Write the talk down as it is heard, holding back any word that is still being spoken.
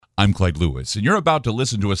I'm Clyde Lewis, and you're about to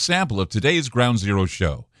listen to a sample of today's Ground Zero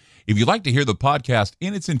show. If you'd like to hear the podcast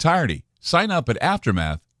in its entirety, sign up at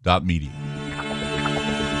aftermath.media.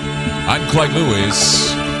 I'm Clyde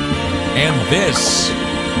Lewis, and this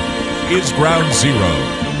is Ground Zero.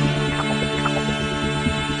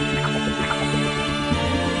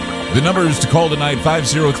 The numbers to call tonight,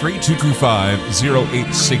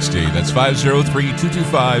 503-225-0860. That's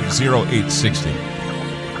 503-225-0860.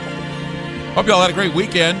 Hope you all had a great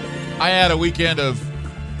weekend. I had a weekend of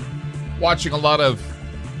watching a lot of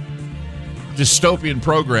dystopian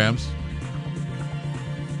programs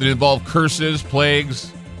that involve curses,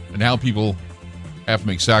 plagues, and how people have to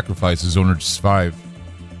make sacrifices in order to survive.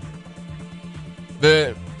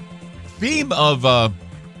 The theme of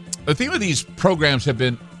these programs have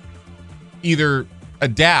been either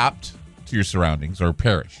adapt to your surroundings or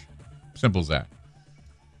perish. Simple as that.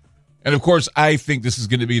 And of course, I think this is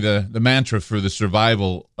going to be the mantra for the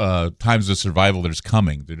survival, times of survival that is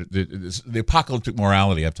coming. The apocalyptic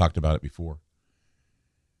morality, I've talked about it before.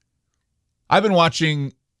 I've been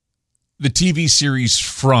watching the TV series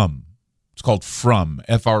From. It's called From,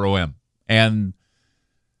 F-R-O-M. And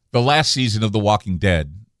the last season of The Walking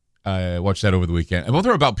Dead. I watched that over the weekend. And both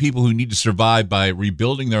are about people who need to survive by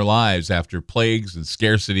rebuilding their lives after plagues and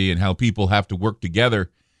scarcity, and how people have to work together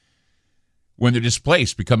when they're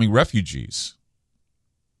displaced, becoming refugees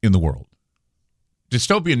in the world.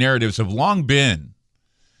 Dystopian narratives have long been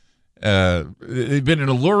they've been an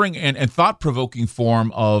alluring and thought-provoking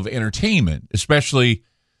form of entertainment, especially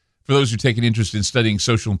for those who take an interest in studying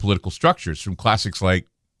social and political structures, from classics like,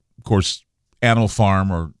 of course, Animal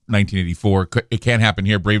Farm or 1984. It Can't Happen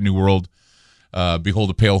Here, Brave New World,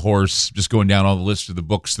 Behold a Pale Horse, just going down all the list of the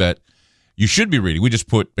books that you should be reading. We just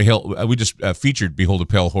featured Behold a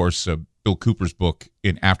Pale Horse, Bill Cooper's book,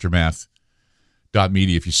 in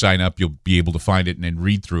aftermath.media. If you sign up, you'll be able to find it and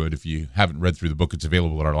read through it. If you haven't read through the book, it's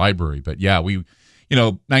available at our library. But yeah,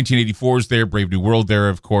 1984 is there, Brave New World there,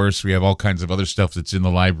 of course. We have all kinds of other stuff that's in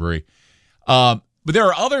the library. But there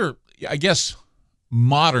are other, I guess,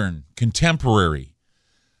 modern, contemporary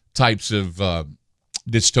types of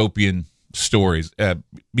dystopian stories.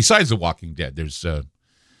 Besides The Walking Dead, there's The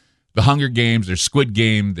Hunger Games, there's Squid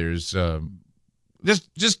Game, there's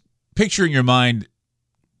just picture in your mind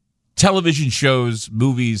television shows,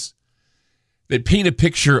 movies that paint a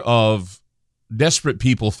picture of desperate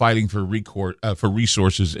people fighting for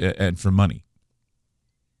resources and for money.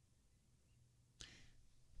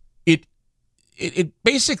 It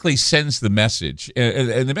basically sends the message,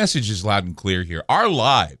 and the message is loud and clear here. Our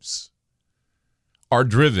lives are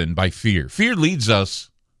driven by fear. Fear leads us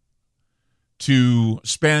to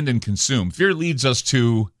spend and consume. Fear leads us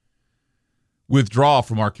to withdraw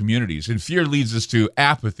from our communities, and fear leads us to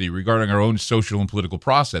apathy regarding our own social and political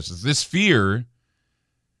processes. This fear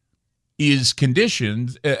is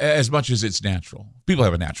conditioned as much as it's natural. People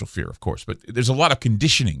have a natural fear, of course, but there's a lot of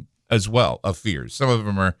conditioning as well of fears. Some of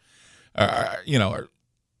them are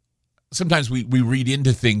sometimes we read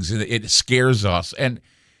into things and it scares us. And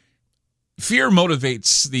fear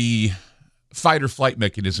motivates the fight or flight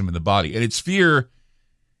mechanism in the body. And it's fear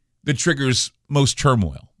that triggers most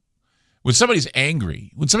turmoil. When somebody gets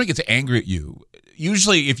angry at you,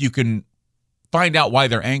 usually if you can find out why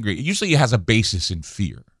they're angry, it usually has a basis in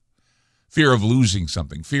fear. Fear of losing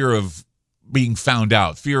something, fear of being found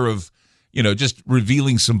out, fear of, just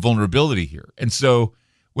revealing some vulnerability here. And so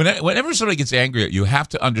whenever somebody gets angry at you, you have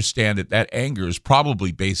to understand that anger is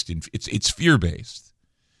probably based in, it's fear-based.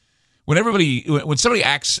 When somebody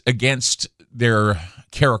acts against their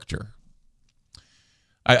character,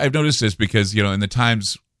 I've noticed this because, in the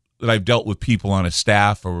times that I've dealt with people on a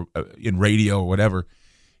staff or in radio or whatever,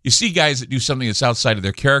 you see guys that do something that's outside of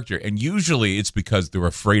their character, and usually it's because they're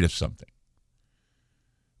afraid of something.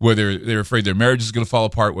 Whether they're afraid their marriage is going to fall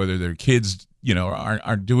apart, whether their kids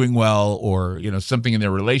aren't doing well, or something in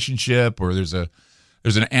their relationship, or there's an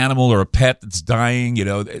animal or a pet that's dying.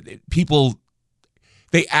 People,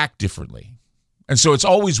 they act differently, and so it's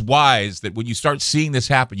always wise that when you start seeing this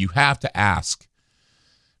happen, you have to ask.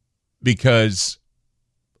 Because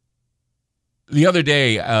the other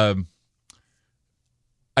day, I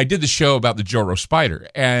did the show about the Joro spider,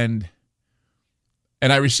 and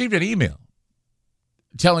I received an email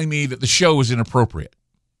telling me that the show was inappropriate.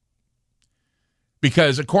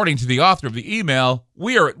 Because according to the author of the email,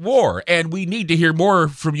 we are at war, and we need to hear more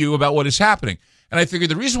from you about what is happening. And I figured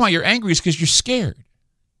the reason why you're angry is because you're scared.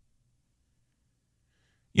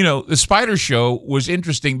 The spider show was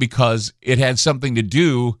interesting because it had something to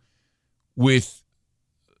do with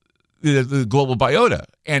the global biota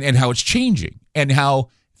and how it's changing, and how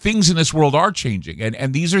things in this world are changing.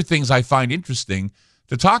 And these are things I find interesting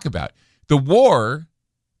to talk about. The war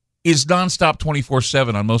is nonstop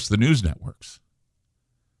 24/7 on most of the news networks.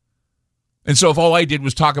 And so if all I did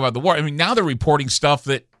was talk about the war, I mean, now they're reporting stuff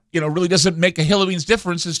that, really doesn't make a hilloween's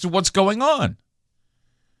difference as to what's going on.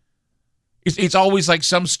 It's always like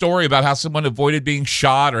some story about how someone avoided being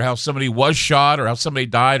shot or how somebody was shot or how somebody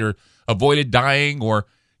died or avoided dying or,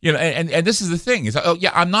 and this is the thing is,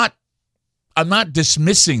 I'm not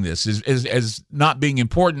dismissing this as not being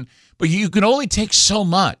important, but you can only take so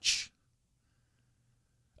much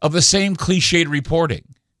of the same cliched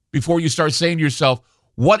reporting before you start saying to yourself,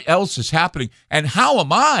 what else is happening and how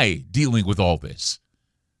am I dealing with all this?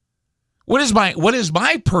 What is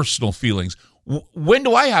my personal feelings? When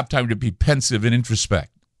do I have time to be pensive and introspect?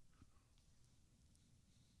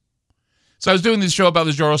 So I was doing this show about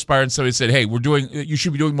the Joe Spire, and somebody said, hey, you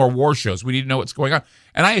should be doing more war shows. We need to know what's going on.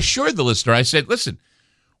 And I assured the listener, I said, listen,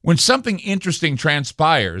 when something interesting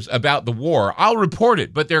transpires about the war, I'll report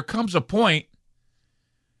it. But there comes a point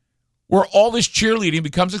where all this cheerleading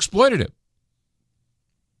becomes exploitative.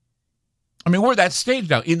 I mean, we're at that stage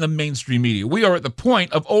now in the mainstream media. We are at the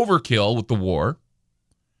point of overkill with the war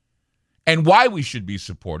and why we should be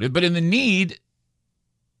supported. But in the need,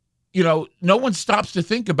 no one stops to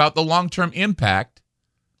think about the long-term impact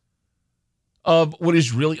of what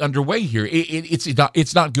is really underway here.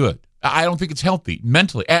 It's not good. I don't think it's healthy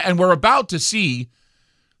mentally. And we're about to see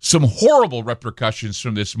some horrible repercussions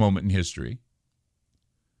from this moment in history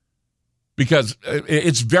because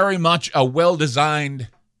it's very much a well-designed...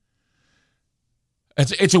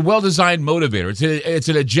 It's a well-designed motivator. It's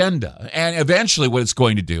an agenda. And eventually what it's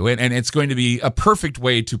going to do, and it's going to be a perfect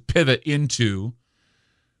way to pivot into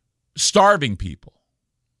starving people.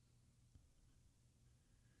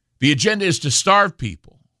 The agenda is to starve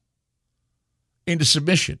people into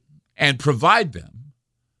submission and provide them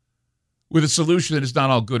with a solution that is not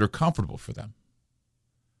all good or comfortable for them.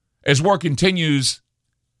 As war continues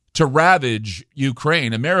to ravage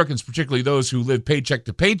Ukraine, Americans, particularly those who live paycheck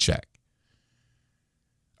to paycheck,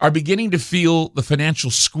 are beginning to feel the financial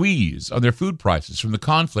squeeze on their food prices from the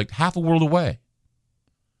conflict half a world away.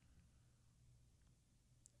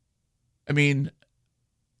 I mean,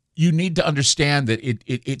 you need to understand that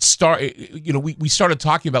we started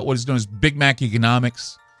talking about what is known as Big Mac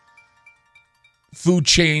economics, food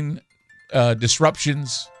chain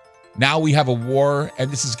disruptions. Now we have a war, and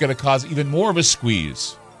this is going to cause even more of a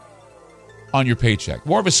squeeze on your paycheck,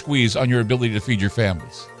 more of a squeeze on your ability to feed your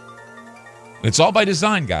families. It's all by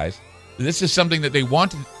design, guys. This is something that they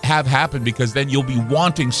want to have happen because then you'll be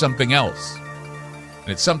wanting something else. And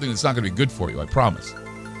it's something that's not going to be good for you, I promise.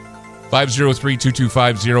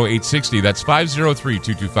 503-225-0860. That's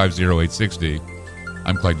 503-225-0860.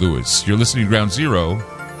 I'm Clyde Lewis. You're listening to Ground Zero,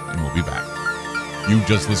 and we'll be back. You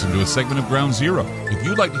just listened to a segment of Ground Zero. If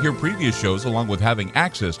you'd like to hear previous shows along with having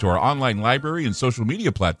access to our online library and social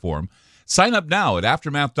media platform, sign up now at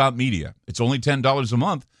aftermath.media. It's only $10 a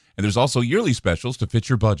month. And there's also yearly specials to fit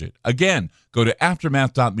your budget. Again, go to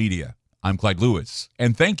aftermath.media. I'm Clyde Lewis,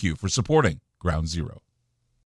 and thank you for supporting Ground Zero.